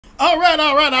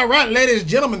Alright, ladies,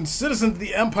 gentlemen, citizens of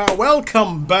the Empire,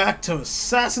 welcome back to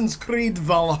Assassin's Creed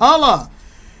Valhalla.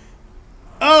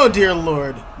 Oh dear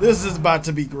lord, this is about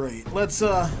to be great. Let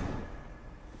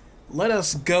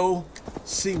us go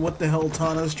see what the hell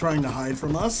Tana's trying to hide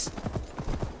from us.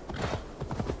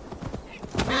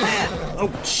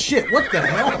 Oh shit, what the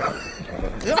hell?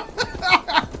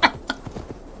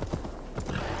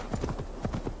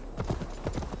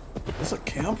 Is this a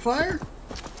campfire?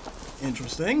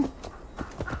 Interesting.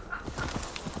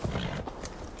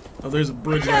 Oh, there's a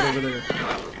bridge right over there.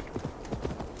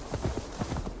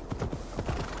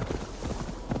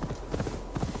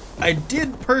 I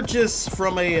did purchase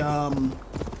from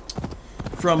a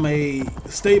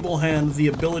stable hand the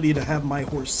ability to have my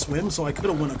horse swim, so I could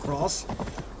have went across,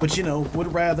 but you know,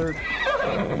 would rather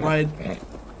ride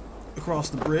across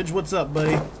the bridge. What's up,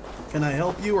 buddy? Can I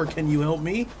help you, or can you help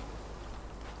me?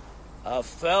 A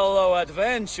fellow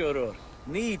adventurer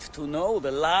need to know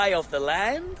the lie of the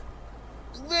land?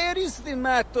 Where is the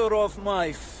matter of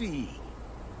my fee?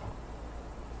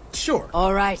 Sure.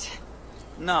 All right.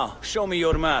 Now, show me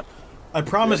your map. I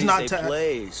promise not to.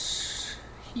 Place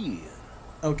here.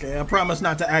 Okay, I promise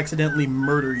not to accidentally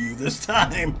murder you this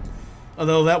time.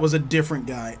 Although that was a different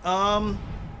guy. I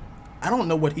don't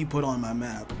know what he put on my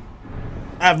map.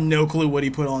 I have no clue what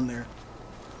he put on there.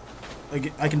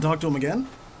 I can talk to him again?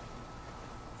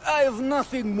 I have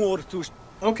nothing more to...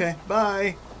 Okay,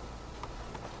 bye.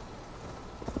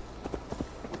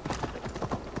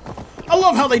 I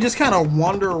love how they just kind of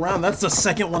wander around. That's the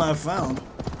second one I've found.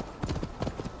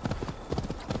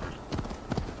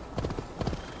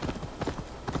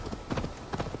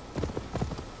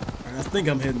 Alright, I think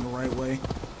I'm heading the right way.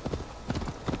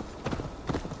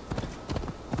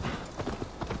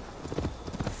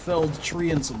 Felled tree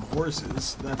and some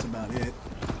horses. That's about it.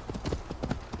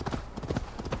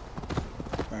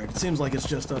 It seems like it's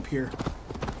just up here.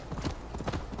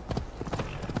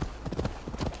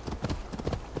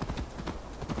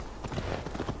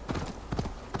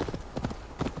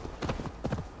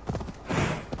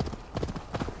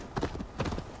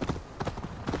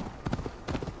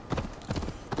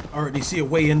 Already see a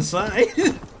way inside.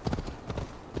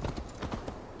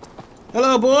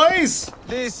 Hello, boys!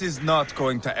 This is not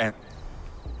going to end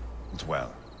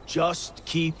well. Just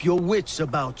keep your wits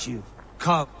about you.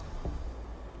 Come.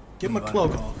 Get my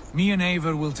cloak off. Me and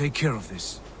Eivor will take care of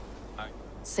this.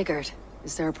 Sigurd,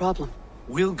 is there a problem?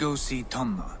 We'll go see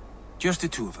Tonna. Just the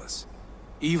two of us.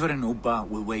 Eivor and Ubba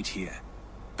will wait here.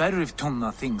 Better if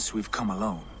Tonna thinks we've come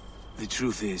alone. The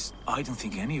truth is, I don't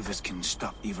think any of us can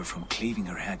stop Eivor from cleaving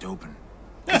her head open.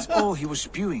 That's all he was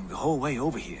spewing the whole way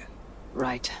over here.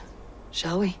 Right.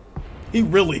 Shall we? He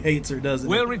really hates her, doesn't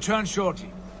he? We'll return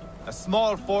shortly. A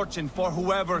small fortune for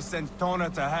whoever sent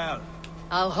Tona to hell.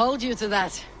 I'll hold you to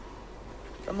that.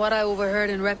 From what I overheard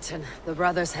in Repton, the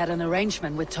brothers had an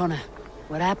arrangement with Tona.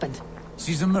 What happened?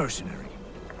 She's a mercenary.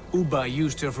 Ubba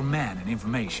used her for man and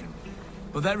information.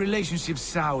 But that relationship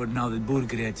soured now that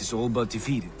Burgred is all but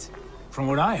defeated. From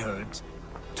what I heard,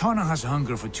 Tona has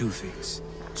hunger for two things.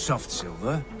 Soft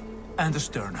silver and a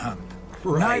stern hump.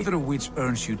 Right. Neither of which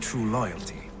earns you true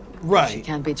loyalty. Right. She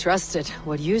can't be trusted.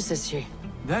 What use is she?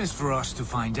 That is for us to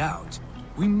find out.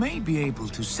 We may be able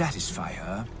to satisfy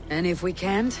her. And if we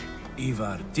can't?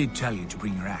 Ivar did tell you to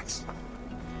bring your axe.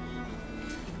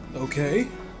 Okay.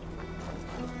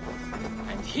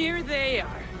 And here they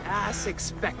are, as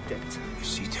expected. If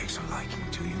she takes a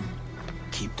liking to you,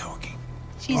 keep talking.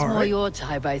 She's All more right. your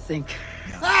type, I think.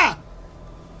 Yeah. Ah!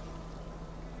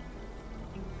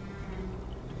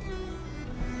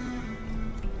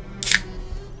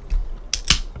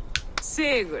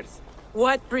 Sigurd,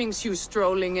 what brings you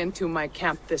strolling into my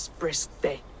camp this brisk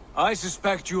day? I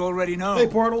suspect you already know. Hey,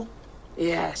 Portal.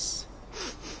 Yes.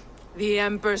 The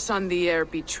Emperor's on the air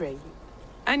betray you.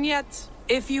 And yet,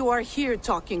 if you are here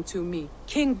talking to me,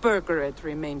 King Burgred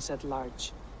remains at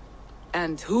large.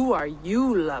 And who are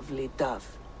you, lovely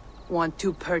dove? Want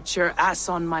to perch your ass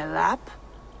on my lap?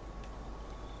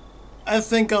 I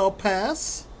think I'll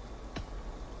pass.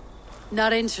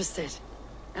 Not interested.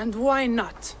 And why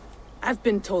not? I've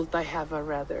been told I have a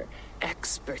rather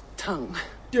expert tongue.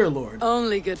 Dear Lord.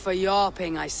 Only good for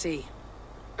yawping, I see.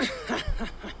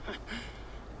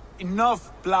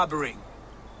 Enough blabbering.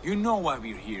 You know why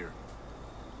we're here.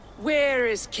 Where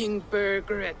is King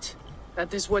Burgred?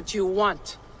 That is what you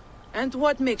want. And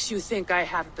what makes you think I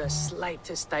have the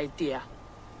slightest idea?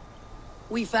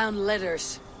 We found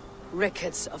letters.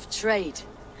 Records of trade.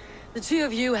 The two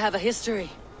of you have a history.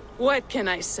 What can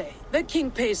I say? The king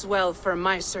pays well for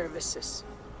my services.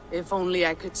 If only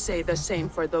I could say the same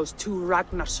for those two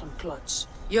Ragnarsson clods.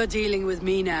 You're dealing with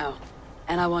me now.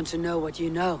 And I want to know what you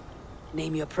know.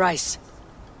 Name your price.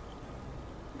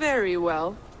 Very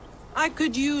well. I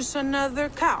could use another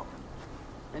cow.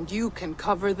 And you can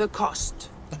cover the cost.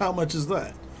 How much is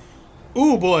that?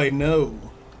 Ooh boy, no.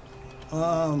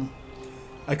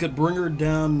 I could bring her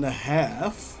down to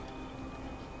half.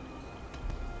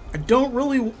 I don't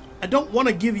want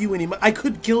to give you any money. I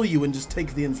could kill you and just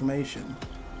take the information.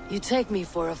 You take me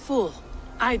for a fool.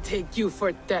 I take you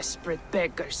for desperate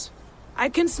beggars. I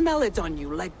can smell it on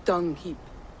you like dung heap.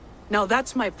 Now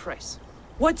that's my price.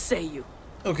 What say you?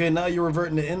 Okay, now you're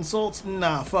reverting to insults?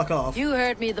 Nah, fuck off. You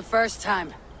heard me the first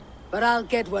time. But I'll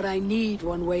get what I need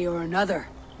one way or another.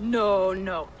 No,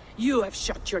 no. You have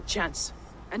shot your chance.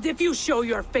 And if you show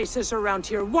your faces around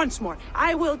here once more,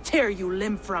 I will tear you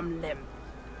limb from limb.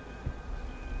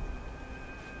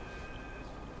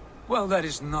 Well, that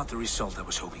is not the result I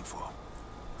was hoping for.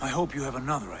 I hope you have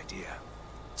another idea.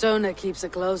 Tona keeps a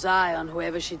close eye on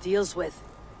whoever she deals with.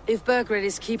 If Burgred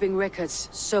is keeping records,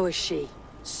 so is she.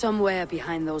 Somewhere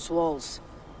behind those walls.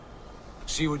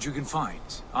 See what you can find.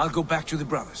 I'll go back to the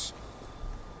brothers.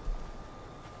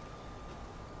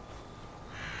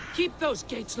 Keep those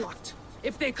gates locked.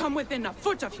 If they come within a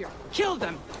foot of here, kill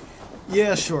them.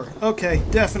 Yeah, sure. Okay,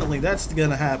 definitely. That's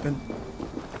gonna happen.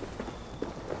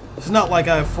 It's not like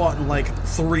I've fought in like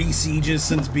 3 sieges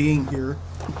since being here.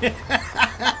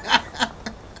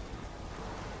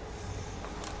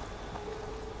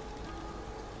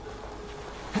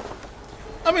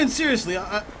 I mean, seriously,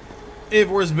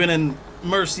 Ivor's been in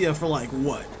Mercia for like,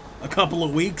 what? A couple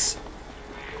of weeks?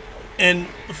 And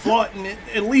fought in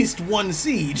at least 1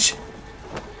 siege.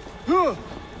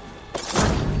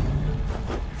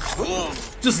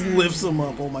 Just lifts him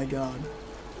up, oh my god.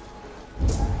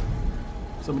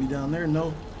 Somebody down there?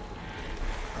 No.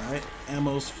 Alright,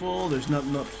 ammo's full. There's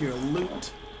nothing up here to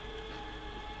loot.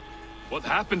 What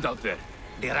happened out there?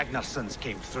 The Ragnarsons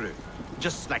came through,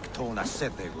 just like Tona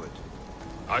said they would.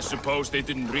 I suppose they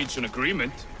didn't reach an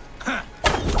agreement.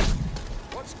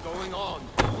 What's going on?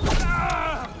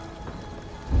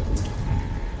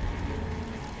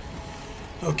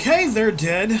 Okay, they're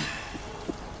dead.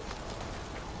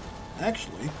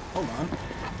 Actually, hold on.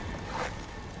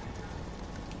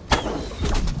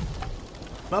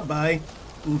 Bye-bye.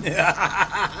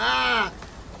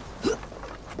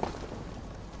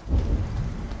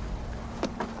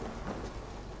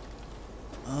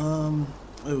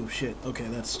 Oh shit. Okay,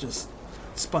 that's just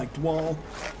spiked wall.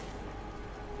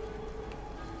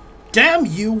 Damn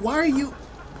you! Why are you...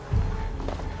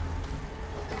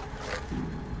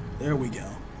 There we go.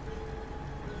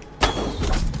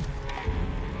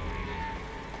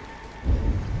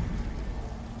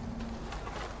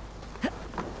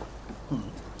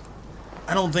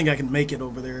 I don't think I can make it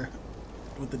over there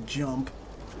with the jump.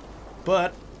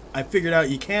 But I figured out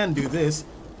you can do this.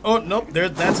 Oh, nope,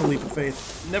 that's a leap of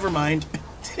faith. Never mind.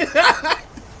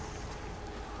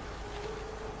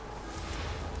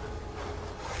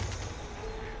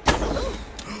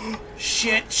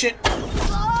 Shit.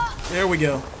 There we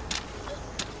go.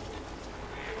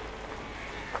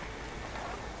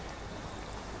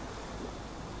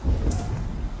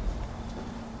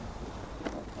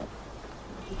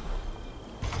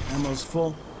 Ammo's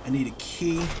full. I need a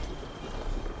key.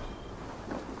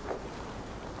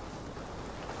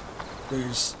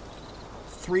 There's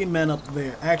 3 men up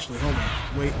there. Actually, hold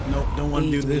on. Wait, nope, don't want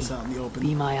to do this out in the open.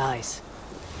 Be my eyes.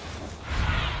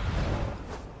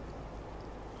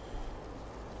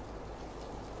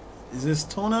 Is this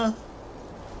Tona?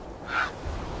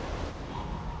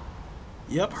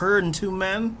 Yep, her and 2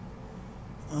 men.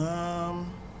 Are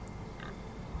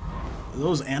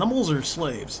those animals or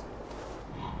slaves?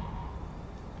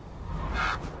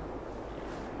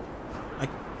 I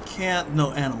can't...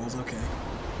 No, animals, okay.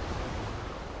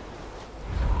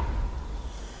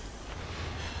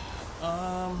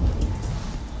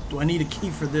 Do I need a key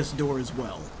for this door as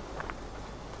well?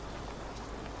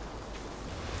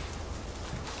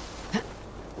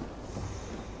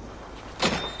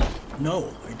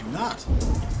 No, I do not.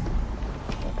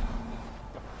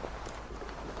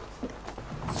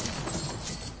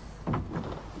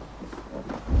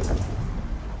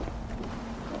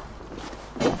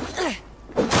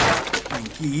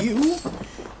 Thank you.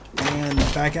 And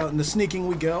back out into sneaking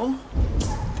we go.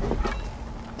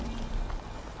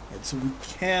 So we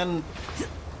can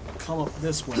come up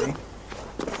this way.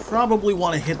 Probably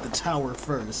want to hit the tower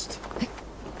first.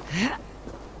 Is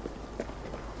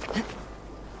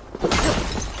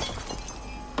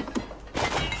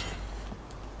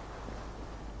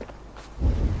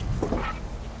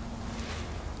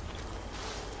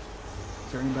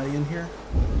there anybody in here?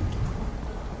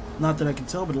 Not that I can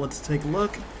tell, but let's take a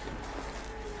look.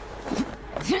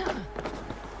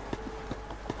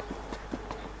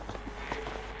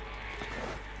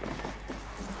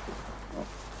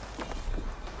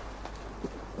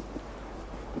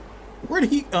 Where did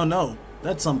he... Oh, no.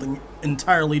 That's something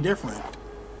entirely different.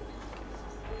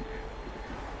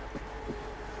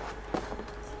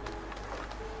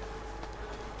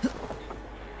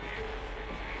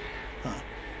 Huh.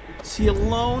 Is he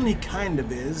alone? He kind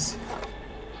of is.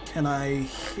 Can I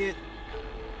hit...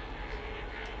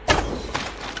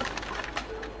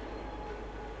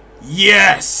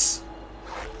 Yes!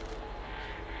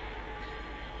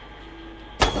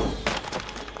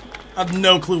 I have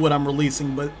no clue what I'm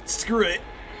releasing, but screw it.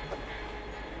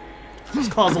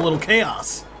 Just cause a little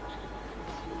chaos.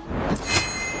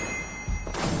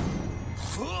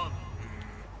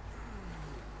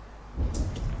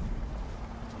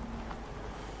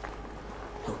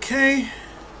 Okay.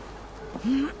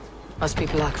 Must be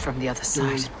blocked from the other side.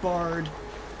 Door's barred.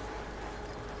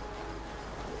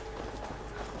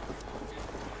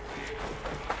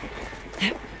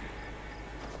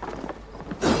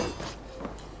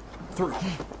 Through.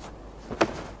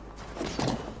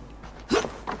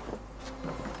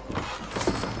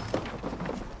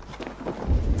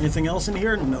 Anything else in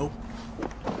here? Nope.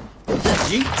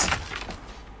 Yeet.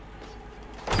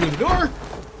 Through the door.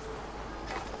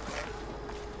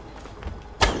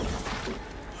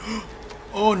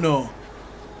 Oh no.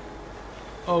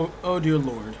 Oh dear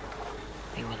Lord.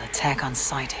 They will attack on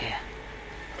sight here.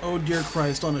 Oh dear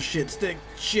Christ on a shit stick.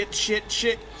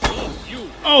 Shit.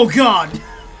 Oh God.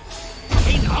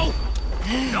 Hey, no!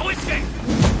 No escape!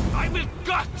 I will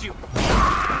gut you!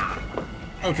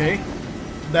 Okay.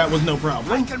 That was no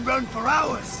problem. I can run for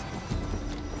hours.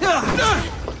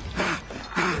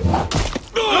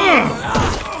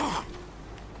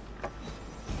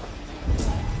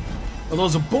 Are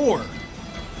those a boar?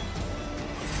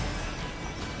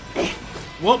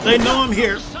 Well, they know I'm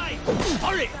here.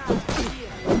 Hurry!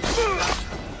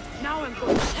 Now I'm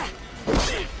going.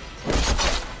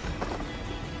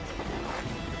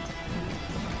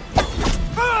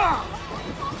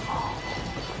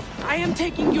 I am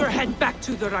taking your head back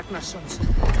to the Ragnarsons.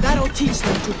 That'll teach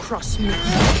them to cross me.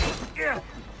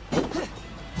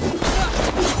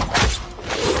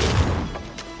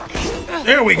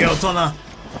 There we go, Tona.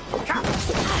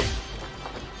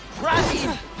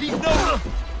 Rally! Leave no room!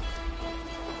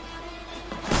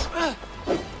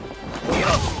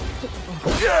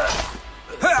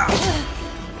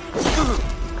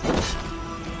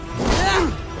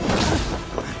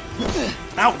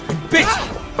 Ow, bitch!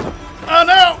 Oh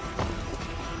no!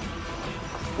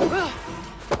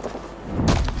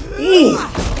 Ooh!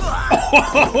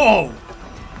 Oh!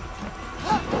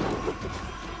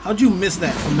 How'd you miss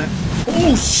that from that?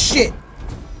 Oh shit!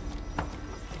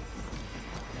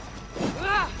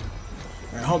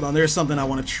 Alright, hold on. There's something I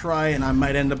want to try, and I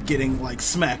might end up getting like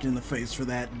smacked in the face for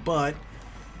that. But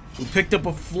we picked up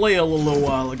a flail a little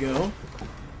while ago,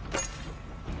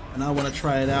 and I want to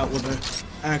try it out with an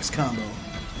axe combo.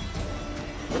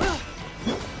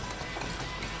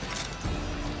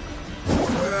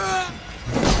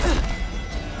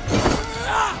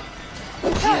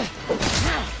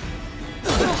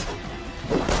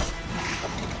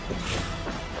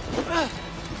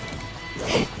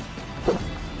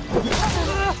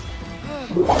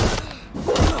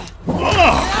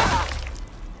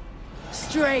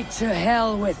 Straight to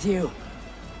hell with you.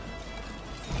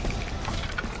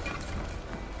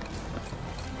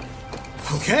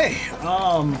 Okay,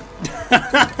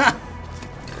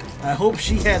 I hope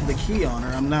she had the key on her.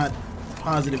 I'm not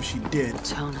positive she did.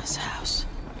 Tona's house.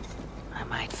 I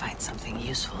might find something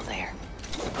useful there.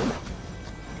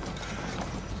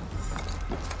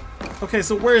 Okay,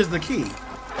 so where is the key?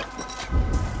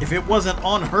 If it wasn't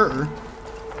on her...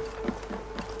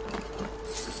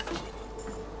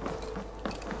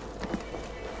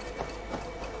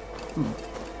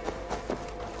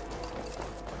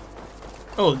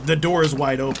 Oh, the door is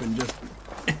wide open, just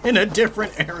in a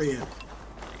different area.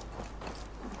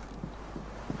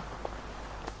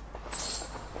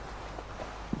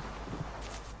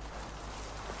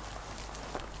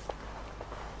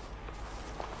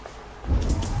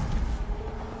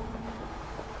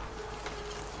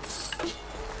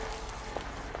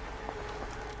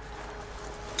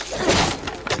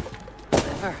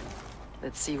 Clever.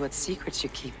 Let's see what secrets you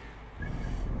keep.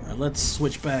 Let's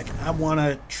switch back. I want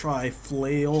to try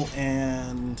flail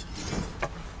and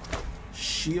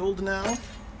shield now.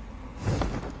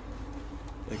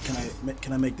 Wait,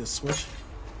 can I make this switch?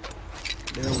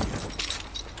 There we go.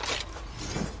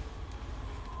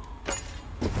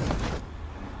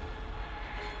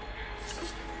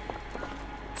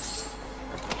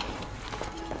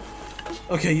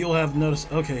 Okay, you'll have notice.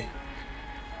 Okay.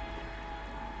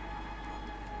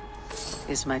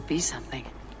 This might be something.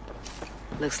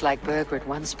 Looks like Burgred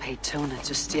once paid Tona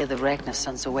to steer the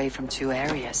Ragnarsons away from 2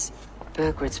 areas.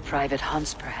 Burgred's private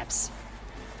hunts, perhaps.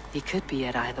 He could be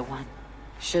at either one.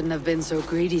 Shouldn't have been so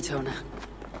greedy, Tona.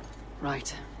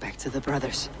 Right, back to the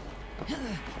brothers.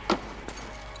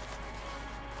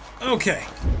 Okay.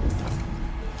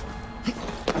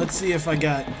 Let's see if I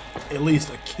got at least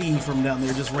a key from down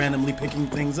there, just randomly picking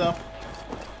things up.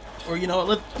 Or you know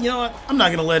what? You know what? I'm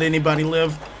not gonna let anybody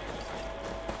live.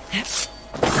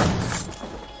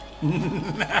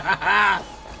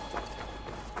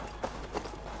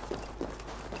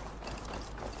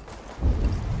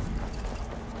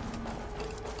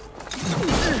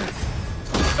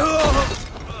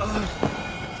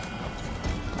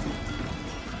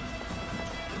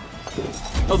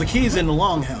 Oh, the key's in the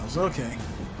longhouse. Okay.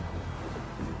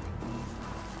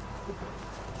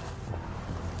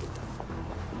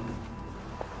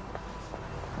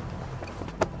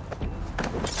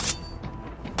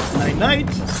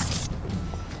 Night.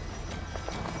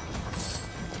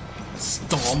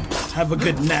 Stomp. Have a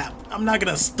good nap. I'm not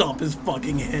gonna stomp his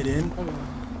fucking head in.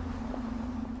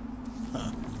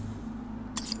 Huh.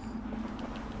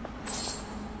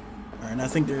 Alright, I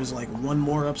think there's like 1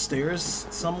 more upstairs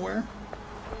somewhere.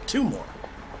 2 more.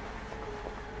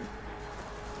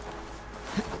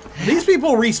 Are these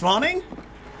people respawning?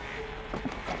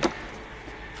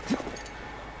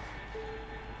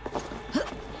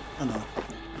 Oh no.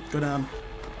 Go down.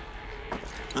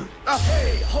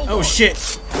 Hey, hold Oh on.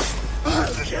 shit.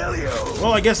 I'll kill you.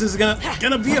 Well, I guess this is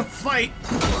gonna be a fight.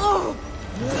 Ooh.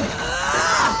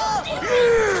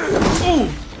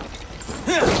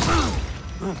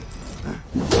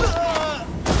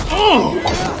 Oh.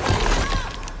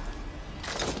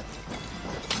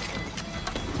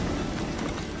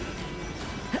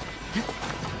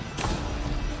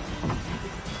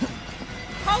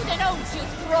 Hold it on, you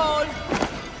troll!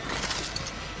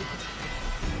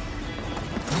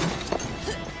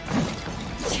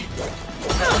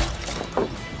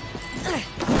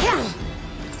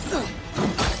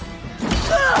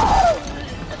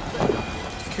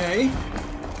 Okay.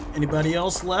 Anybody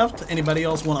else left? Anybody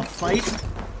else want to fight?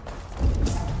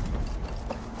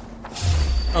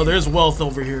 Oh, there's wealth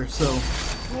over here, so.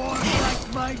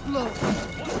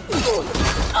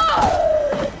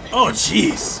 Oh,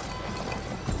 jeez.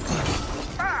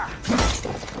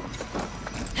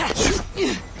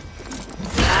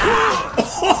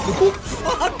 Oh,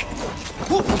 fuck.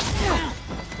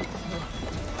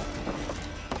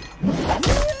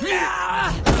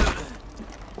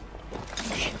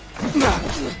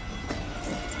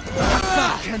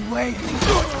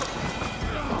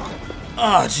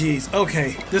 Oh, jeez.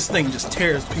 Okay, this thing just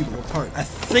tears people apart. I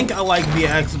think I like the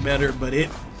axe better, but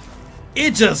it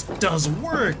just does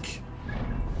work.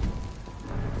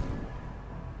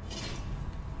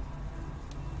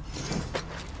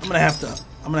 I'm gonna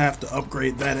have to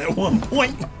upgrade that at one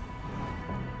point.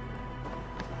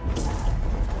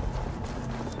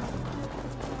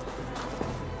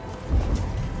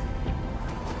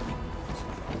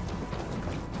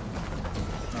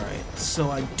 All right, so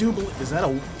I do believe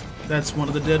that's one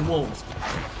of the dead wolves.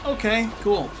 Okay,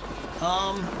 cool.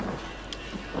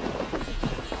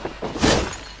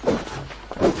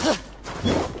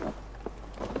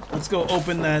 Let's go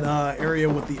open that area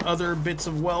with the other bits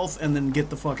of wealth and then get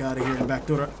the fuck out of here and back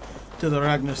to the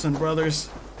Ragnarsson brothers.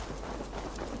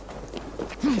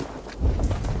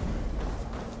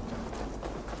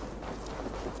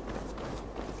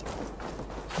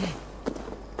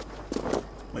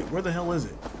 Wait, where the hell is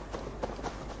it?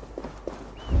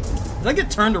 Did I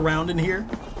get turned around in here?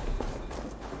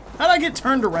 How'd I get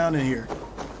turned around in here?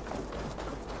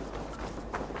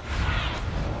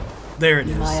 There it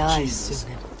is. My eyes, Jesus.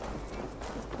 Sunan.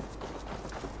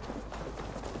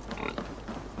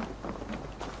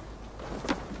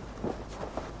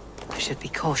 I should be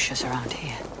cautious around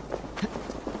here.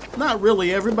 Not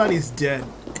really. Everybody's dead.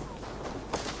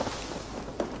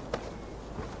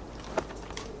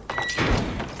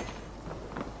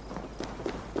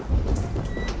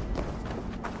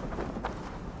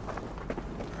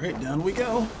 Alright, down we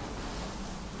go.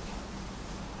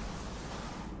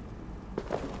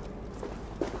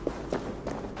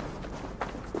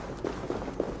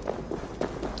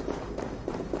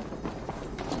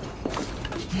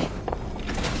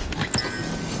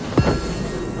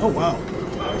 Oh wow.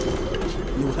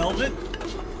 New helmet?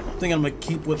 I think I'm gonna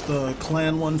keep with the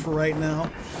clan one for right now.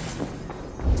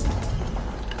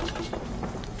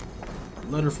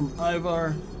 Letter from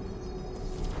Ivar.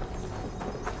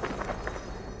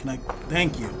 Can I?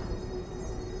 Thank you.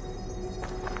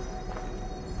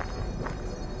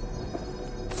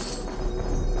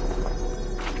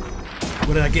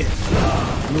 What did I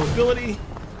get? New ability,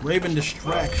 Raven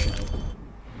Distraction.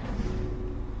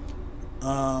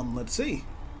 Let's see.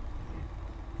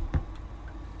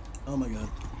 Oh my god.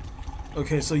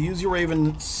 Okay, so use your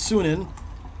Raven Sunin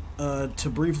to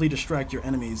briefly distract your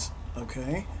enemies.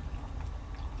 Okay.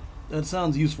 That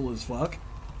sounds useful as fuck.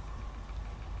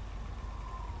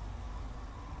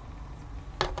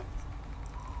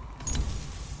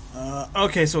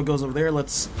 Okay, so it goes over there.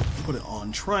 Let's put it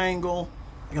on triangle.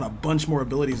 I got a bunch more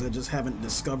abilities I just haven't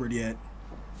discovered yet.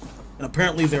 And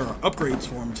apparently there are upgrades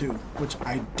for them too, which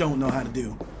I don't know how to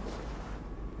do.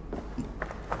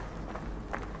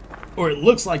 Or it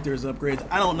looks like there's upgrades.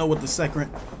 I don't know what the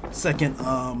second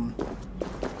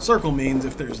circle means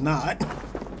if there's not.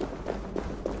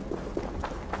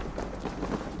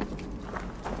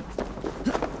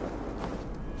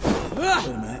 Wait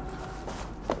a minute.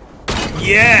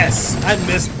 Yes! I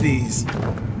missed these.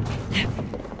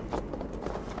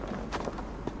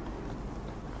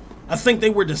 I think they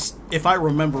were just, if I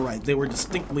remember right, they were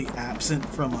distinctly absent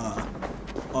from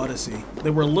Odyssey. They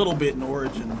were a little bit in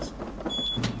Origins.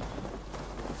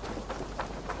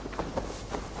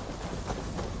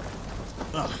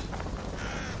 Ugh.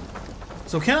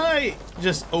 So can I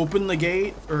just open the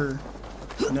gate, or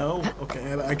no?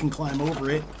 Okay, I can climb over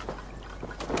it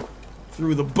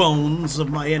through the bones of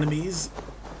my enemies.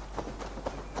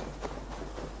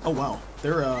 Oh wow,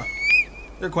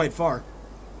 they're quite far.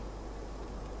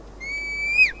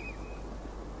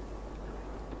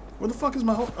 Where the fuck is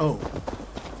my horse? Oh,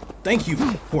 thank you,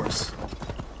 horse.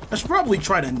 I should probably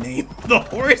try to name the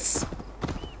horse.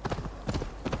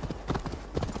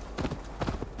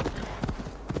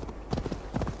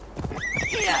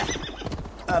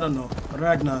 I don't know.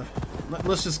 Ragnar.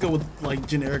 Let's just go with, like,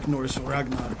 generic Norse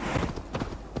Ragnar.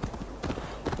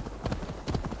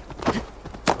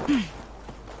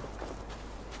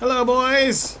 Hello,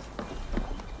 boys!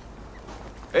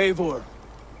 Eivor,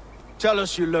 tell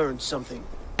us you learned something.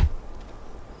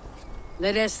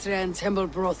 Ledestra and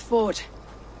Templebroth fought.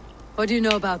 What do you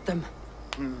know about them?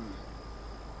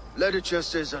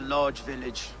 Ledestra is a large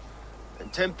village,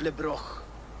 and Templebroch,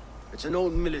 it's an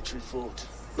old military fort.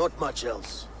 Not much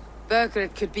else.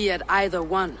 Burgred could be at either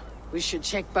one. We should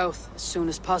check both as soon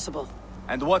as possible.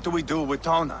 And what do we do with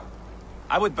Tona?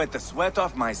 I would bet the sweat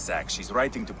off my sack she's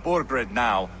writing to Burgred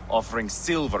now, offering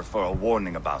silver for a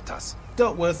warning about us.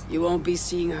 Dealt with. You won't be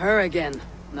seeing her again.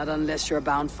 Not unless you're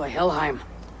bound for Helheim.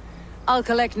 I'll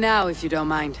collect now if you don't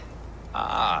mind.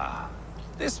 Ah,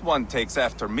 this one takes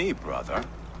after me, brother.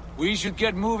 We should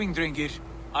get moving, Drinkit.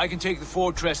 I can take the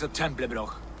fortress of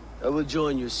Templebroch. I will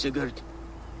join you, Sigurd.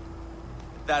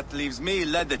 That leaves me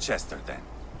Leicester then.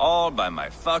 All by my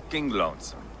fucking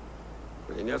lonesome.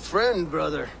 Bring a friend,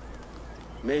 brother.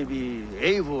 Maybe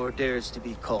Eivor dares to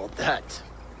be called that.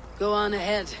 Go on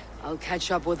ahead. I'll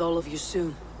catch up with all of you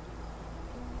soon.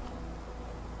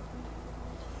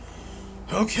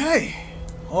 Okay.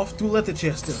 Off to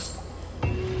Leicester.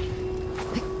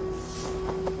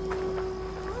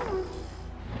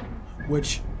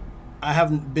 Which, I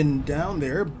haven't been down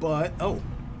there, but... Oh.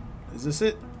 Is this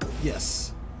it?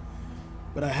 Yes.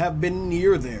 But I have been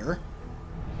near there.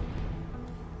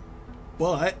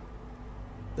 But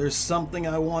there's something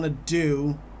I want to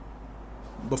do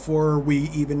before we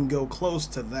even go close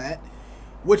to that,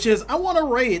 which is I want to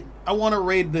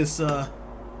raid this oh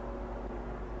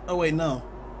wait, no.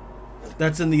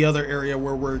 That's in the other area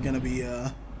where we're going to be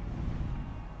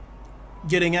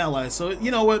getting allies. So,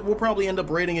 you know what? We'll probably end up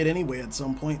raiding it anyway at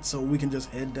some point, so we can just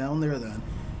head down there then.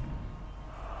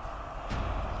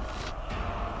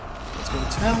 Go to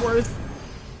Tamworth.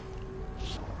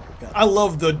 God, I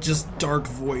love the just dark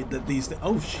void that these things.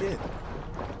 Oh shit!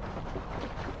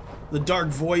 The dark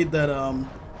void that are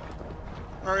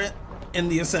in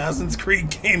the Assassin's Creed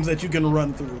games that you can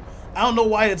run through. I don't know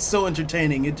why it's so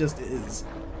entertaining. It just is.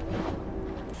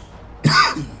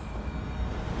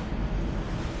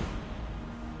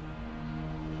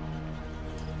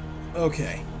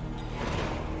 Okay.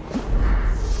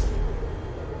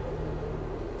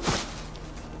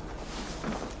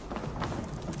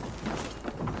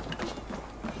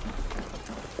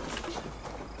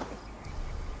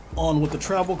 On with the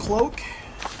travel cloak,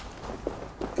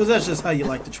 because that's just how you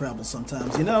like to travel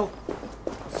sometimes, you know?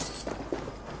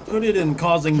 Put it in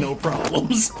causing no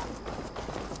problems.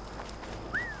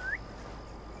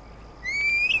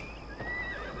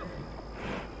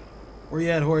 Where you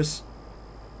at, horse?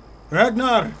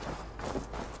 Ragnar!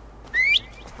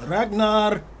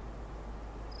 Ragnar!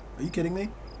 Are you kidding me?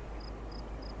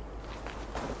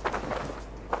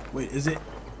 Wait, is it?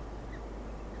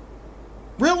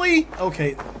 Really?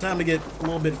 Okay, time to get a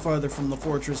little bit farther from the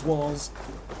fortress walls.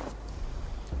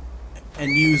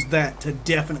 and use that to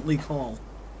definitely call.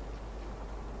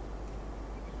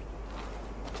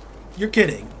 You're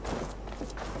kidding.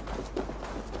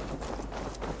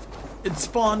 It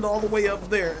spawned all the way up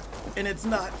there, and it's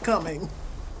not coming.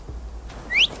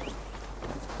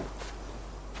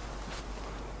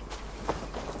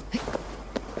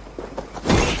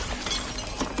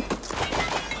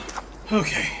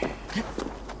 Okay.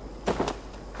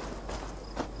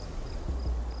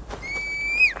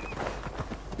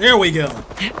 There we go.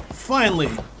 Finally.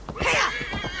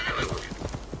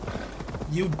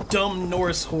 You dumb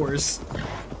Norse horse.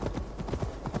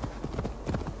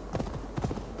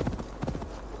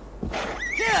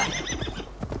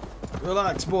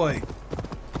 Relax, boy.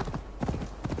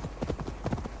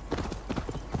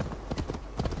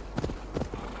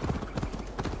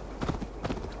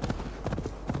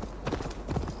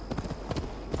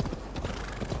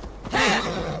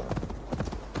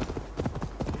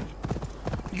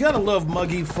 You gotta love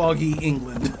muggy, foggy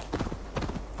England.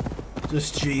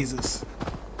 Just Jesus.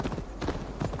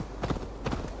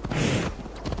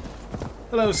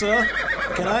 Hello, sir.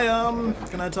 Can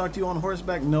I talk to you on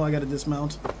horseback? No, I gotta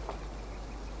dismount.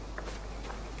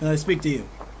 Can I speak to you?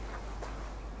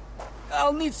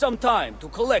 I'll need some time to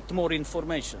collect more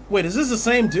information. Wait, is this the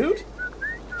same dude?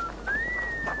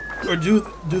 Or do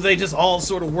they just all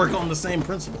sort of work on the same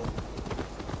principle?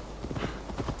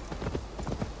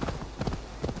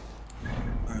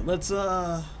 Alright, let's,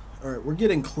 alright, we're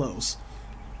getting close.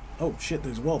 Oh, shit,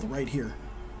 there's wealth right here.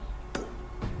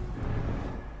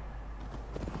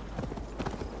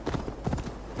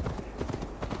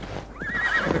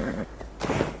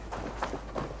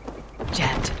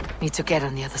 Need to get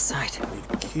on the other side.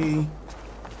 Key.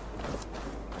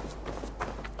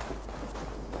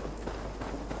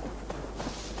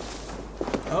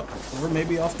 Oh, or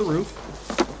maybe off the roof.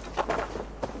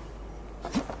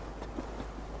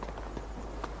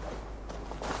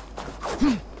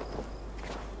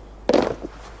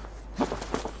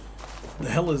 The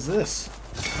hell is this?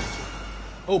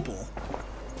 Opal.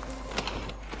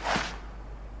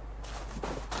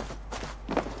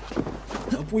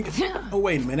 We can, oh,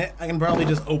 wait a minute. I can probably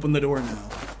just open the door now.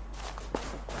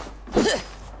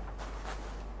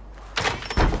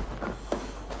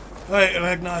 Alright,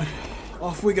 Ragnar.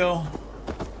 Off we go.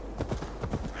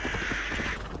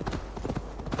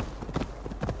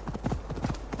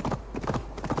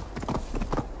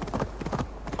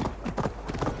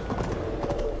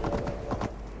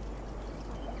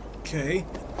 Okay.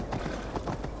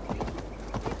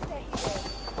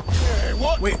 Hey,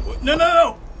 what? Wait, no, no,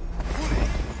 no!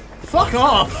 Fuck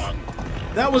off!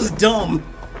 That was dumb.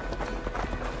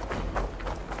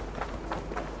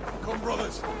 Come,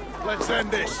 brothers. Let's end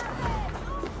this.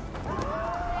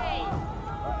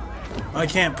 I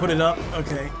can't put it up.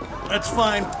 Okay. That's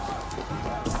fine.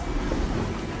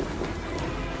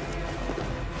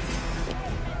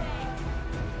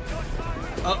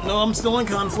 Oh, no, I'm still in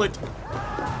conflict.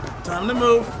 Time to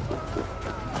move.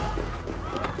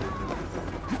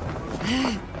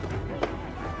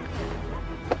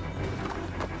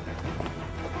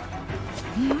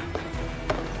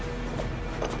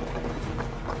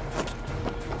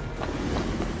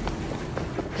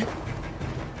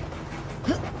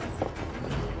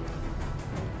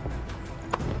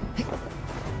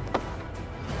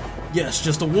 Yes,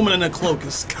 just a woman in a cloak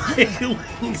is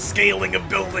scaling a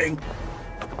building.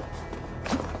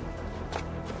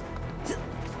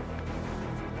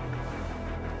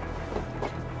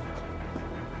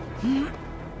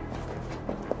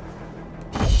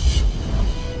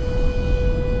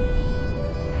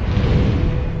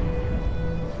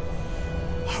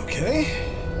 Okay.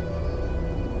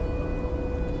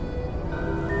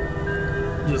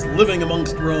 Just living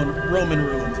amongst Roman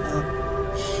ruins, huh?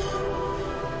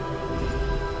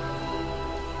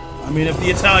 I mean, if the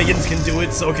Italians can do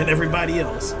it, so can everybody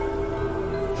else.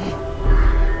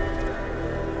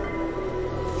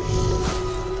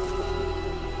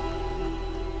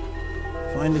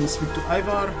 Find and speak to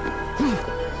Ivar.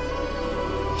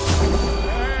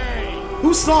 Hey!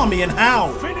 Who saw me and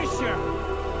how? Finish him!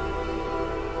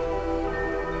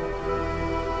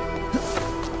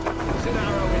 It's an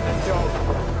arrow in the dog.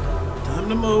 Time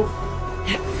to move.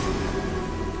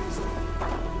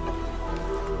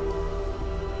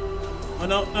 Oh,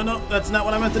 no, no, no, that's not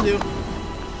what I meant to do.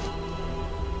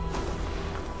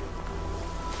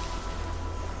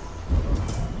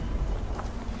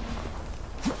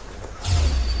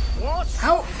 What?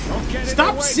 How?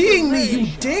 Stop seeing me, you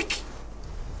dick!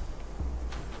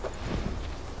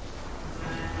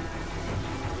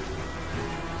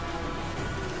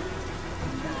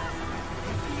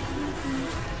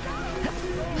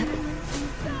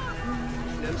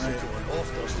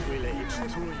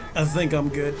 I think I'm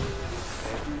good.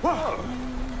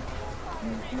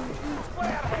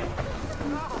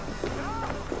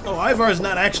 Oh, Ivar's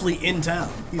not actually in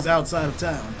town. He's outside of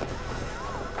town.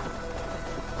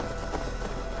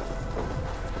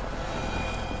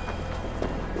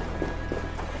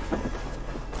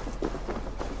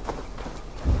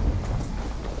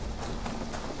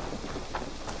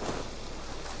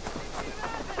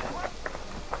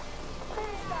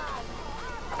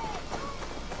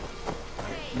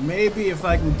 Maybe if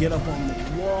I can get up on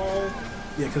the wall.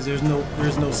 Yeah, because there's no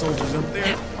soldiers up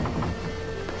there.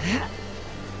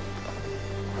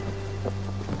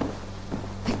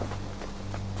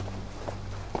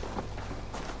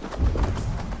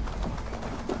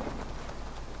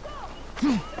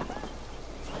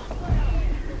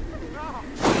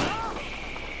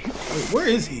 Wait, where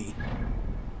is he?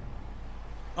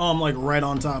 Oh, I'm like right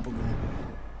on top of him.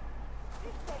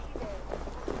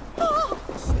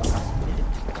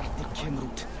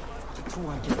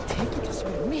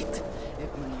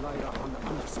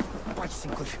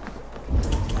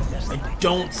 I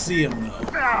don't see him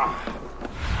though.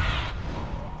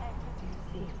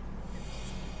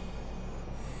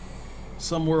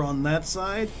 Somewhere on that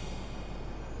side.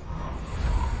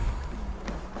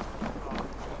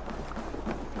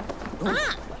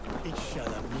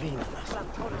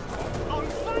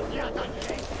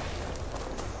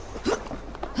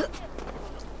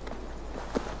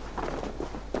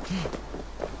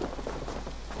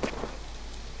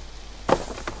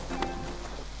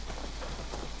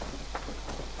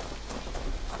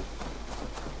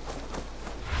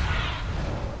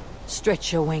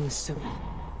 Stretch your wings soon.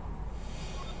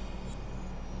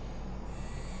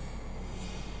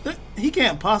 He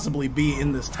can't possibly be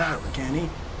in this tower, can he?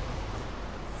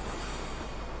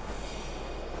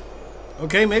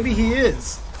 Okay, maybe he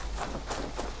is.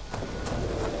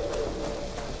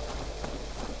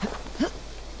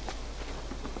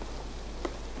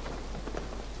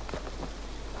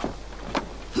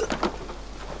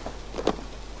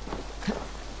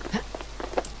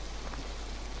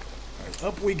 Alright,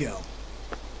 up we go.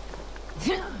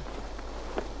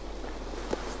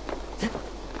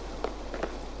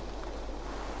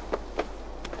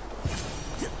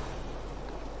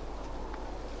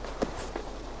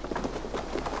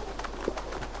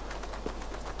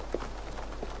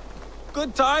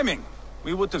 Good timing.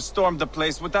 We would have stormed the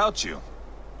place without you.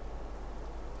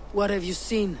 What have you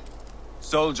seen?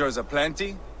 Soldiers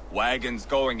aplenty, wagons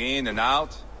going in and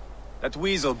out. That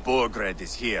weasel Burgred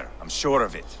is here, I'm sure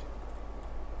of it.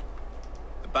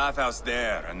 The bathhouse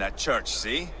there and that church,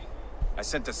 see? I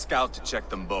sent a scout to check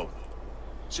them both.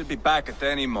 Should be back at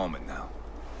any moment now.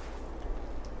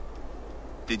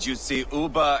 Did you see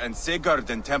Uba and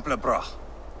Sigurd in Templebroch?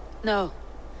 No.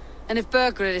 And if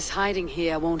Burgred is hiding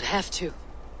here, I won't have to.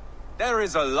 There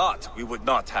is a lot we would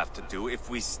not have to do if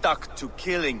we stuck to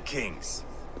killing kings.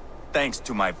 Thanks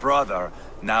to my brother,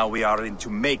 now we are into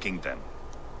making them.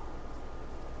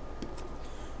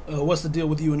 What's the deal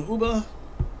with you and Uba?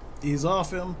 Ease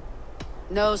off him.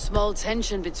 No small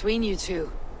tension between you two.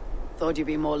 Thought you'd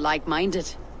be more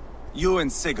like-minded. You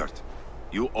and Sigurd,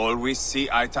 you always see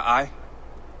eye to eye?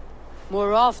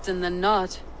 More often than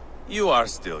not. You are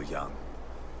still young.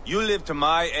 You live to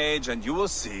my age and you will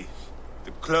see.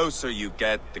 The closer you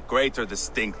get, the greater the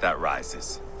stink that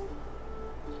rises.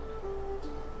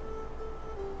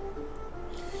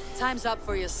 Time's up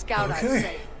for your scout, Okay. I'd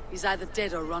say. He's either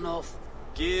dead or run off.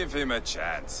 Give him a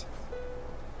chance.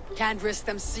 Can't risk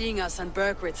them seeing us and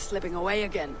Burgred slipping away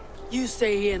again. You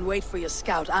stay here and wait for your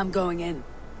scout. I'm going in.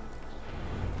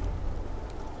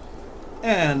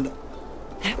 And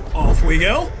off we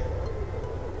go.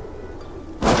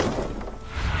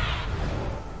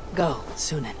 Go,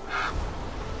 Sunan.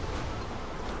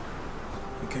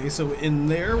 Okay, so in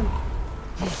there,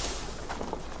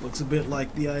 looks a bit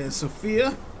like the Hagia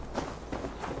Sophia.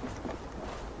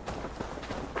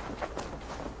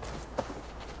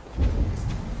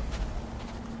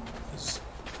 There's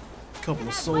a couple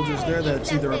of soldiers there.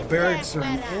 That's either a barracks or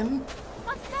an inn.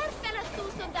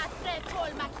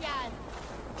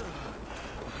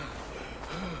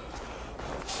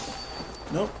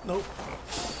 Nope, nope.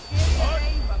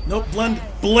 Nope,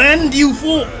 blend, you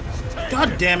fool!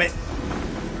 God damn it!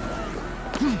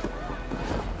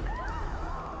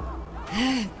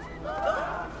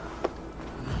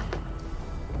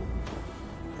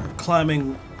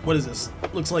 Climbing, what is this?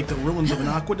 Looks like the ruins of an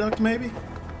aqueduct, maybe?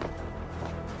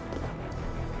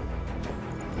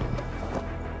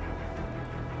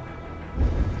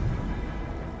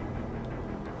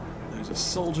 There's a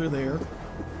soldier there.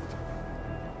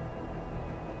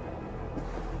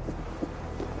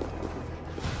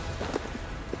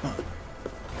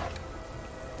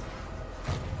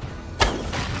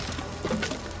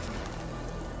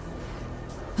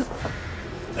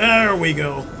 we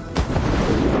go.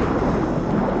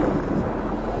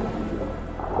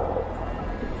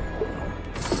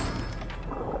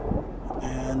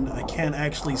 And I can't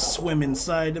actually swim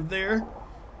inside of there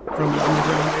from the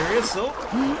underground area, so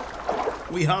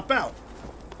we hop out.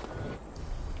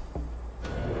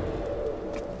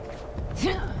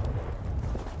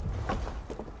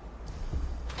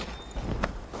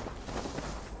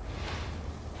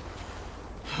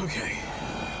 Okay.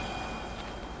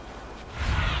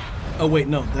 Oh wait,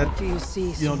 no, that Do you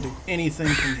see? you don't do anything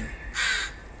from here.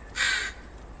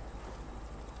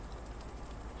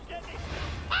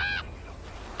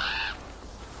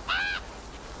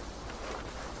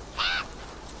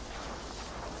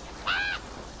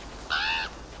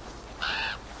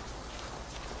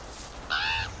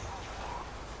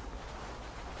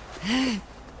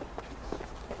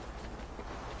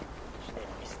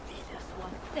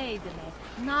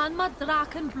 Nan ma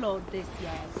draken blood this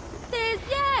year. This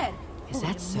year! Is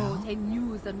that so?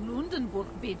 News and Lundenburg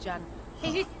Bijan.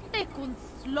 He is thick and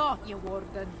slaw, you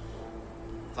warden.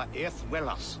 The earth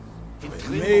wellers.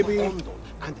 Maybe.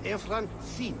 And everyone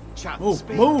seen chat Move.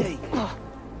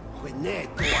 When they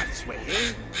do it,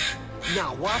 way,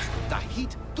 now what the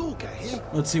heat do, eh?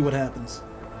 Let's see what happens.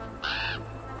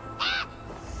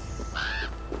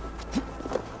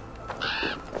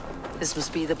 This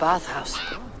must be the bathhouse.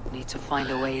 Need to find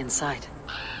a way inside.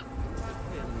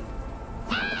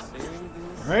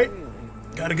 Alright.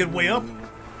 Got a good way up.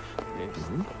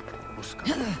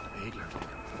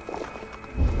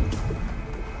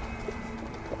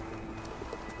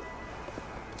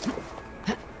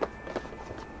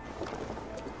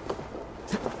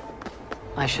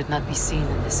 I should not be seen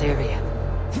in this area.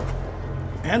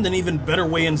 And an even better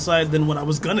way inside than what I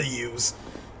was gonna use.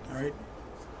 Alright.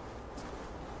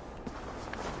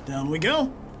 Down we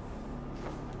go.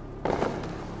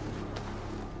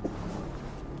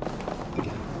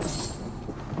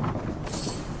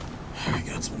 I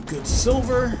got some good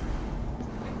silver.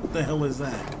 What the hell is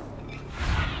that?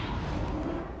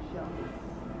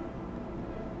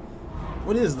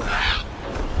 What is that?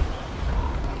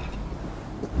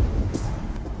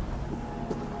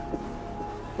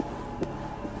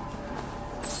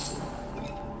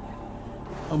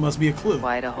 Oh, must be a clue.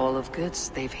 Quite a haul of goods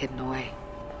they've hidden away.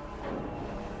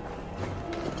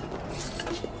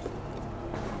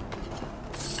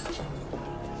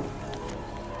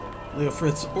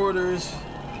 Leofrith's orders,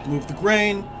 move the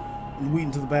grain, and wheat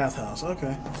into the bathhouse.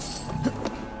 Okay.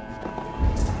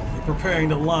 They're preparing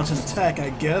to launch an attack,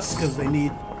 I guess, because they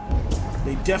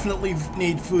definitely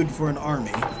need food for an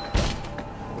army.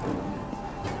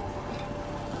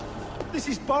 This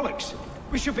is bollocks.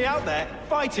 We should be out there,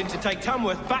 fighting to take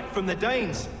Tamworth back from the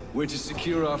Danes. We're to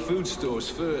secure our food stores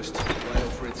first, by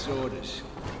Leofrith's orders.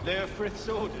 Leofrith's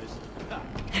orders?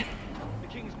 The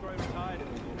king's grown tired of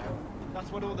it, you know.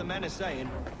 That's what all the men are saying.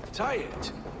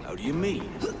 Tired? How do you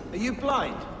mean? Are you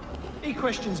blind? He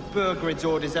questions Burgred's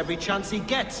orders every chance he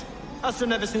gets. That's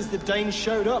done ever since the Danes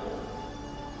showed up.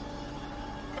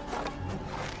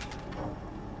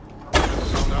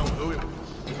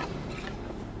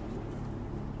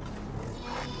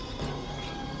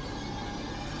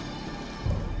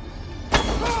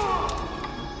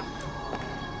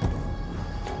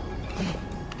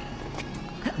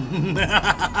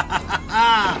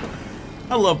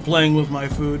 I love playing with my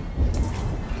food.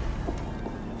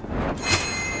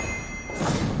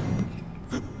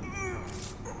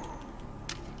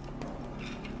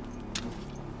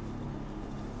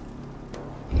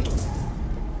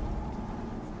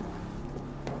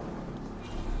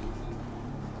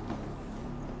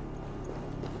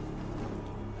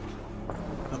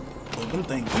 Open,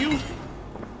 thank you.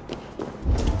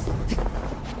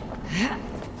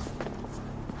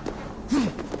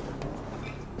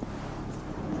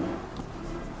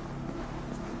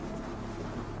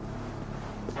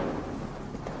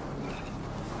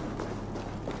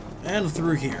 And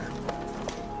through here.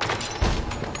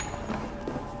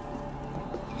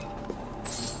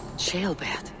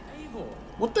 Ceolwulf.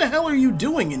 What the hell are you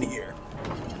doing in here?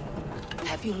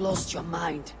 Have you lost your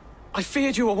mind? I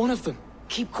feared you were one of them.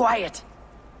 Keep quiet.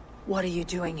 What are you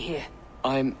doing here?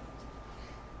 I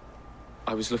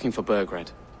was looking for Burgred.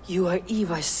 You are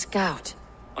Eva's scout.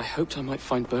 I hoped I might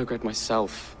find Burgred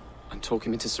myself and talk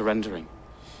him into surrendering.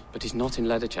 But he's not in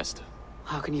Leatherchester.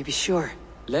 How can you be sure?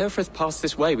 Leofrith passed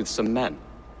this way with some men.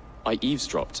 I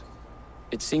eavesdropped.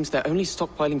 It seems they're only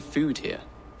stockpiling food here,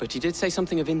 but he did say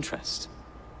something of interest.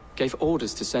 Gave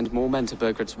orders to send more men to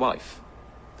Burgred's wife,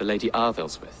 the Lady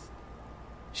Arvelswith.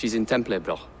 She's in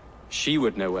Templebroch. She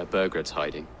would know where Burgred's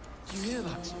hiding. Do you hear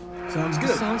that? Sounds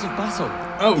good. Sounds of battle.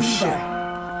 Oh shit.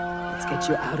 Let's get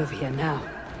you out of here now.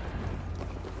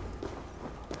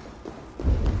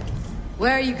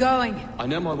 Where are you going? I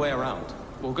know my way around.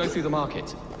 We'll go through the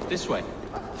market. This way.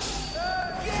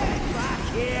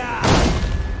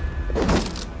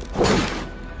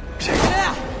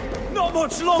 Not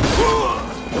much longer!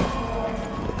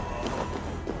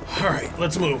 Alright,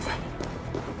 let's move.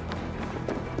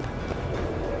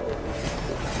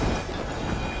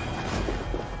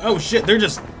 Oh shit, they're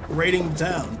just raiding the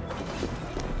town.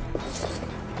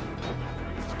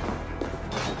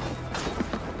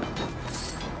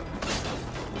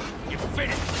 You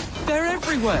finished! They're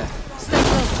everywhere! Stay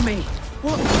close to me.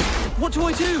 What do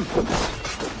I do?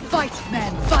 Fight,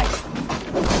 man, fight!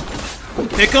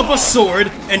 Pick up a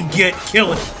sword and get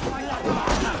killing. Burgred!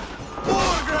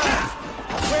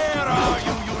 Where are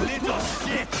you, you little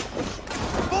shit?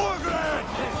 Burgred!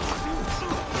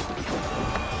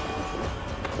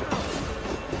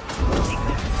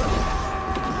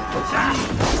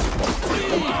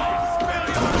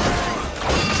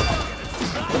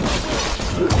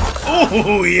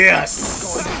 Oh,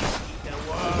 yes!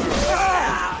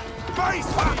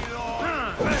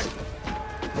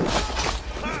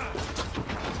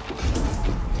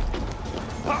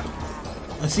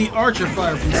 I see archer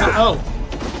fire from some. Oh!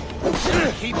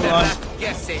 Keep them back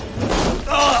guessing.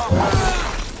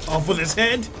 Off with his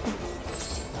head.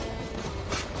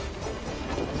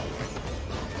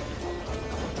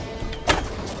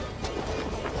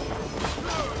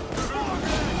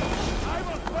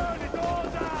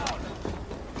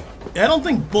 I don't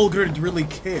think Burgred really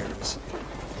cares.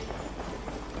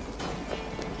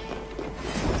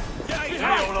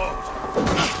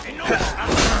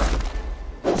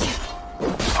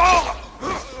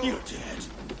 You're dead.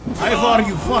 Ivar,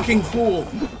 you fucking fool!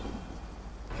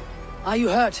 Are you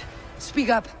hurt? Speak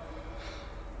up.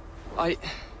 I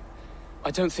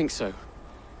don't think so.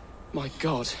 My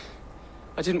God.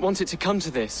 I didn't want it to come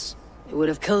to this. It would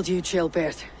have killed you,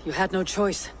 Ceolwulf. You had no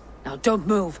choice. Now don't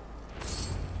move.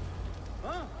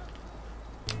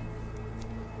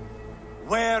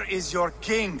 Where is your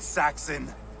king,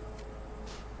 Saxon?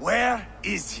 Where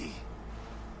is he?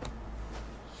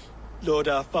 Lord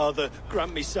our Father,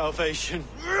 grant me salvation.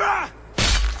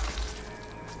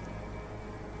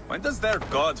 When does their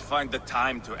god find the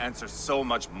time to answer so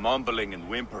much mumbling and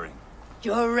whimpering?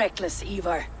 You're reckless,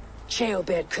 Ivar.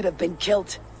 Ceolwulf could have been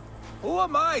killed. Who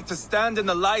am I to stand in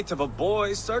the light of a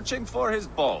boy searching for his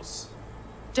balls?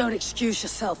 Don't excuse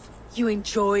yourself. You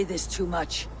enjoy this too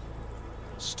much.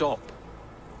 Stop.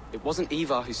 It wasn't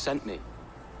Ivar who sent me.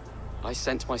 I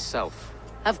sent myself.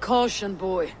 Have caution,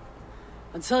 boy.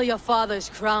 Until your father is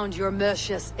crowned your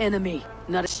Mercia's enemy,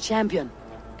 not its champion.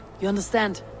 You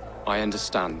understand? I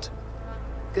understand.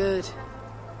 Good.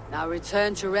 Now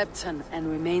return to Repton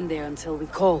and remain there until we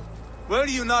call. Will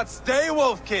you not stay,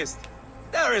 Wolf-Kissed?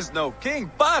 There is no king,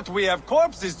 but we have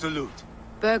corpses to loot.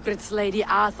 Burgred's lady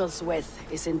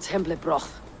Arthur'swith is in Templebroch.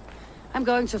 I'm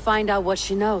going to find out what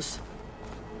she knows.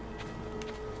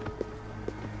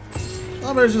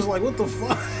 I was just like, what the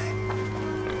fuck?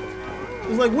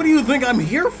 It's like, what do you think I'm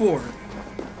here for?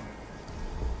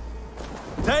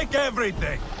 Take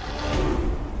everything.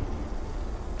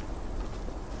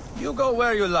 You go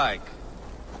where you like.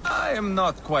 I am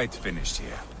not quite finished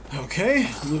here. Okay,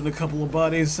 looting a couple of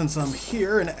bodies since I'm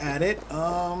here and at it.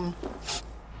 Now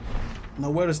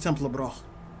where is Templebroch?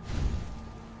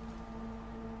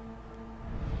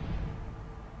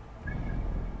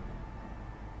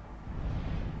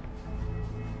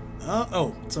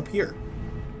 Oh, it's up here.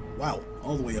 Wow,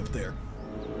 all the way up there.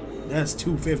 That's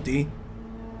 250.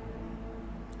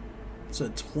 It's a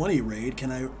 20 raid.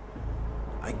 Can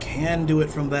I can do it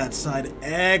from that side.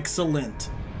 Excellent.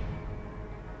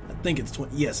 I think it's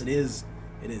 20. Yes, it is.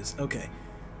 It is. Okay.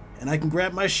 And I can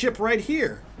grab my ship right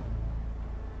here.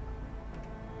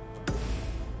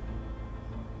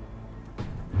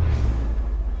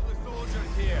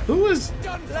 Who is...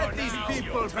 Let these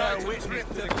people bear witness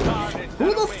to the carnage.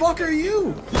 Who the fuck are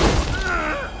you?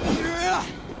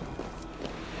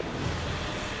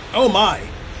 Oh my.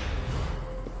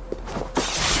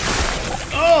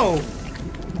 Oh!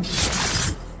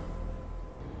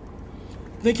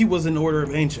 I think he was an Order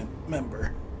of Ancient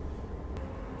member.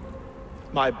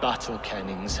 My battle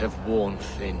kennings have worn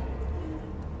thin.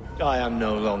 I am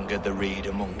no longer the reed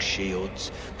among shields,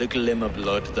 the glimmer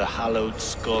blood, the hallowed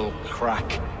skull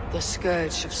crack. The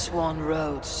scourge of Swan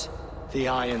Roads. The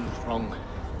iron throng.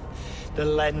 The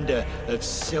lender of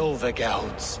silver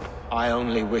gelds. I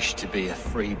only wish to be a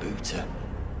freebooter.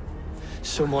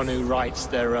 Someone who writes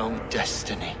their own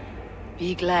destiny.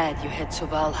 Be glad you head to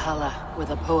Valhalla with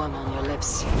a poem on your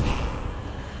lips.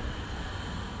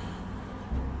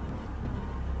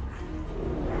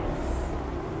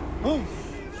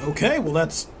 Okay, well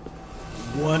that's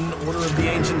One Order of the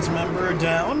Ancients member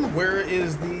down. Where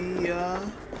is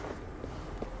the,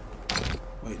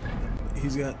 Wait,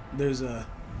 he's got... There's a...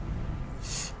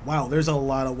 Wow, there's a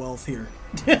lot of wealth here.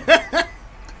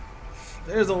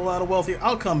 There's a lot of wealth here.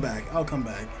 I'll come back. I'll come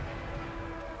back.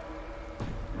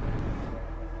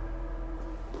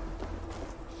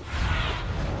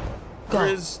 Where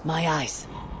is... My eyes.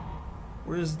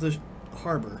 Where is the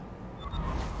harbor?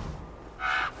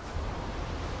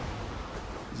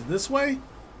 Is it this way?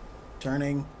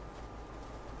 Turning.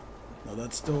 No,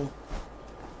 that's still...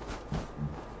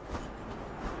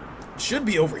 It should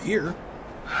be over here,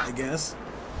 I guess.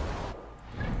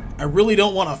 I really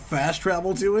don't want to fast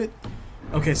travel to it.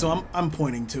 Okay, so I'm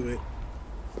pointing to it.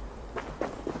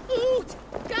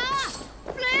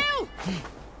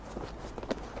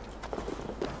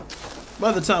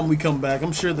 By the time we come back,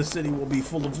 I'm sure the city will be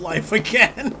full of life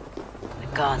again. The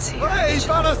gods here. Hey,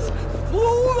 Varas!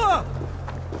 Flora!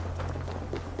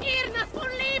 Irna får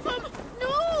leave him!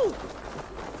 No!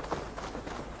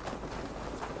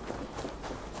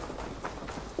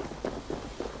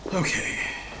 Okay.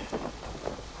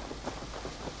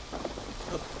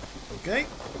 Oh, okay,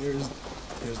 there's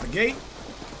the gate.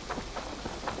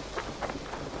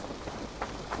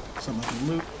 Something I can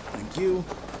loot. Thank you.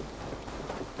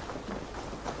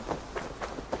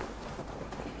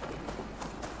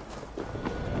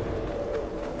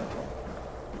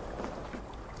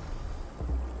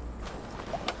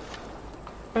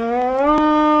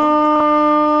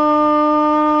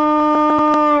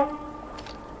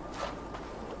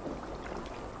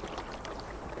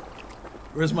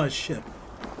 Where's my ship?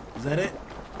 Is that it?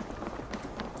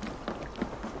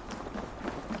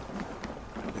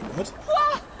 Wait, what?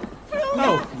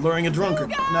 No, luring a drunkard.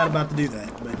 Not about to do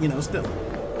that, but you know, still.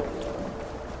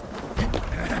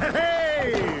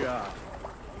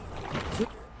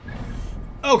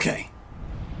 Okay.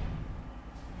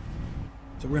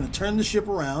 So we're gonna turn the ship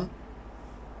around,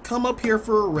 come up here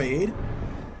for a raid.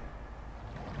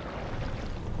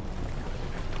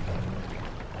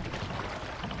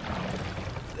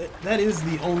 That is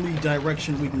the only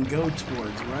direction we can go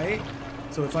towards, right?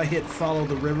 So if I hit follow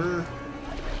the river...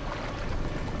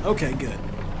 Okay, good.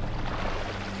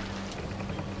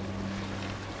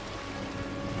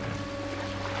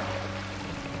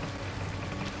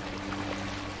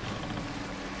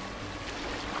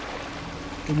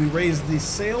 Can we raise the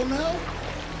sail now?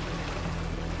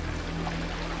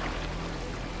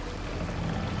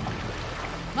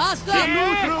 Master!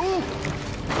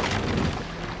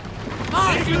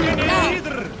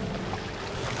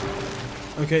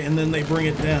 Okay, and then they bring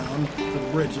it down the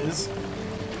bridges.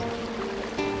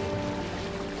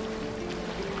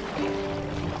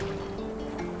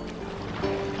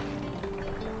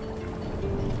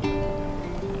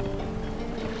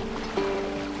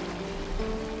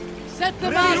 Set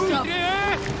the mast up!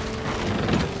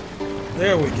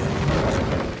 There we go.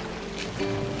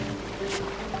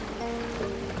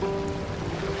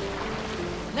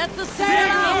 Let the sail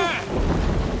out!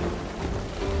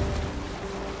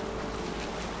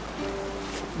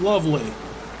 Lovely.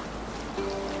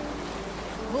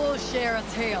 We'll share a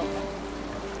tale.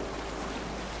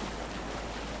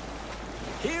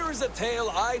 Here is a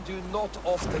tale I do not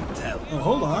often tell. Oh,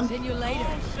 hold on. Continue later.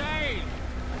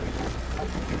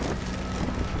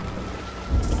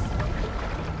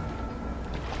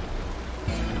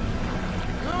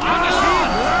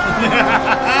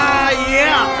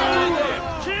 Yeah!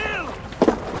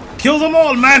 Kill them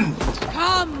all, man!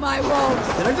 Come, my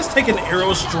wolves! Did I just take an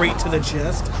arrow straight to the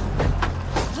chest?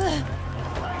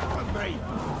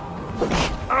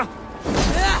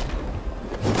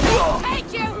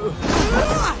 Take you!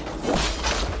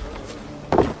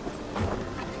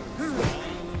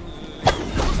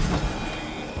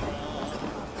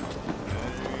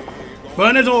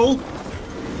 Burn it all!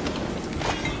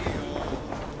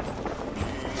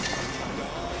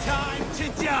 Time to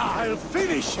die! I'll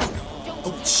finish you!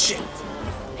 Oh, shit.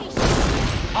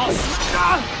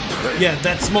 Yeah,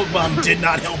 that smoke bomb did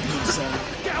not help me, so...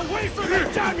 Get away from me,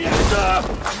 damn you!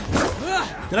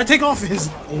 Did I take off his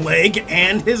leg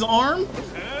and his arm?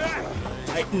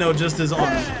 No, just his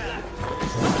arm.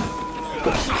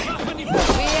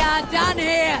 We are done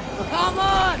here! Come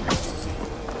on!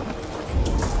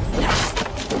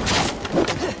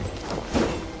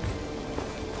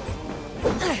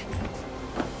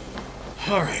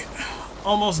 Alright,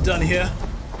 almost done here.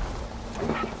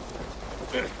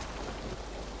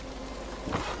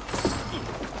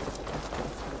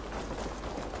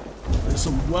 There's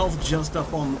some wealth just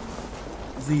up on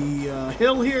the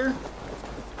hill here.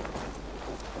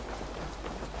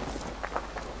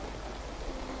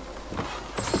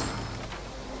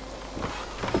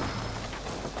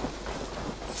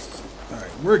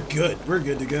 We're good. We're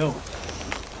good to go.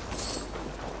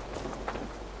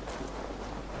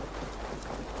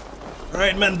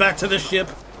 Alright, men, back to the ship.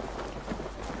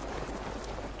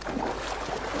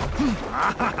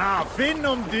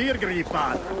 Finnum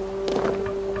dyrgripan.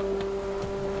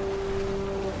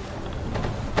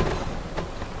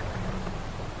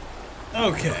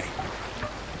 Okay.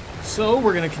 So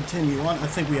we're gonna continue on. I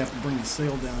think we have to bring the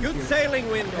sail down Good here. sailing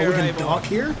wind Oh, here, we can Abel. dock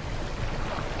here?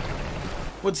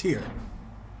 What's here?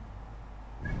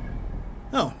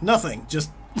 Oh, nothing.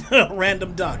 Just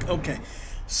random dock. Okay.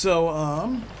 So,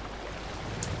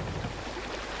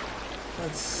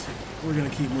 we're gonna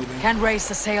keep moving. Can't raise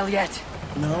the sail yet.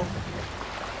 No?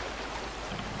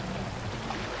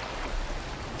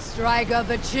 Strike up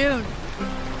a tune.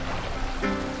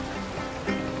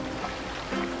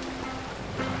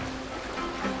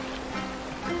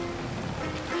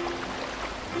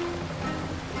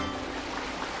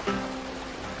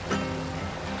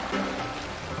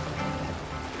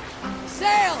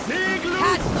 Sail!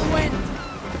 Catch the wind!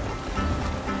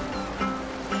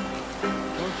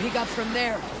 We'll pick up from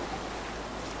there.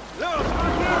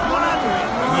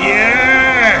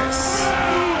 Yes!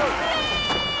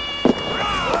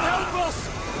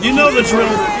 You know the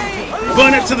drill.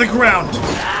 Burn it to the ground.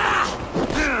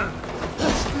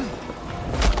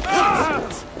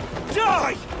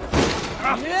 Die!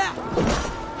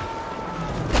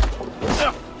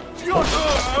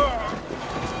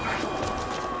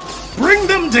 Bring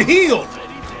them to heel.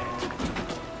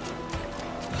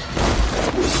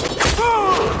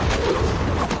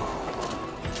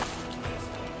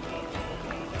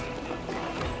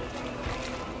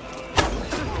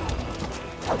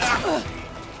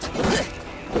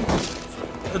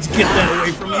 Let's get that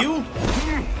away from you.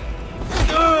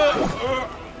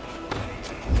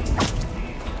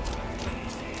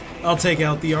 I'll take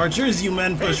out the archers. You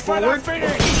men push forward.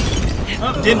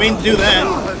 Oh, didn't mean to do that.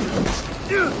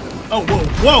 Oh, whoa,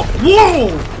 whoa,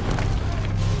 whoa!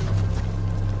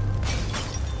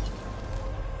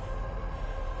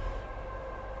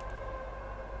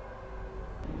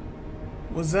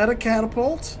 Was that a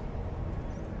catapult?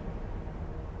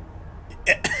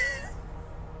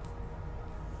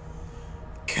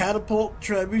 Catapult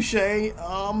trebuchet.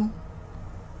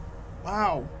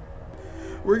 Wow.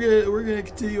 We're gonna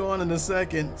continue on in a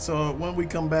second. So when we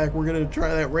come back, we're gonna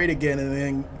try that raid again and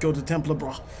then go to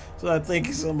Temple. So thank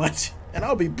you so much, and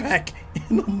I'll be back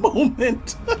in a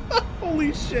moment.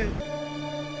 Holy shit.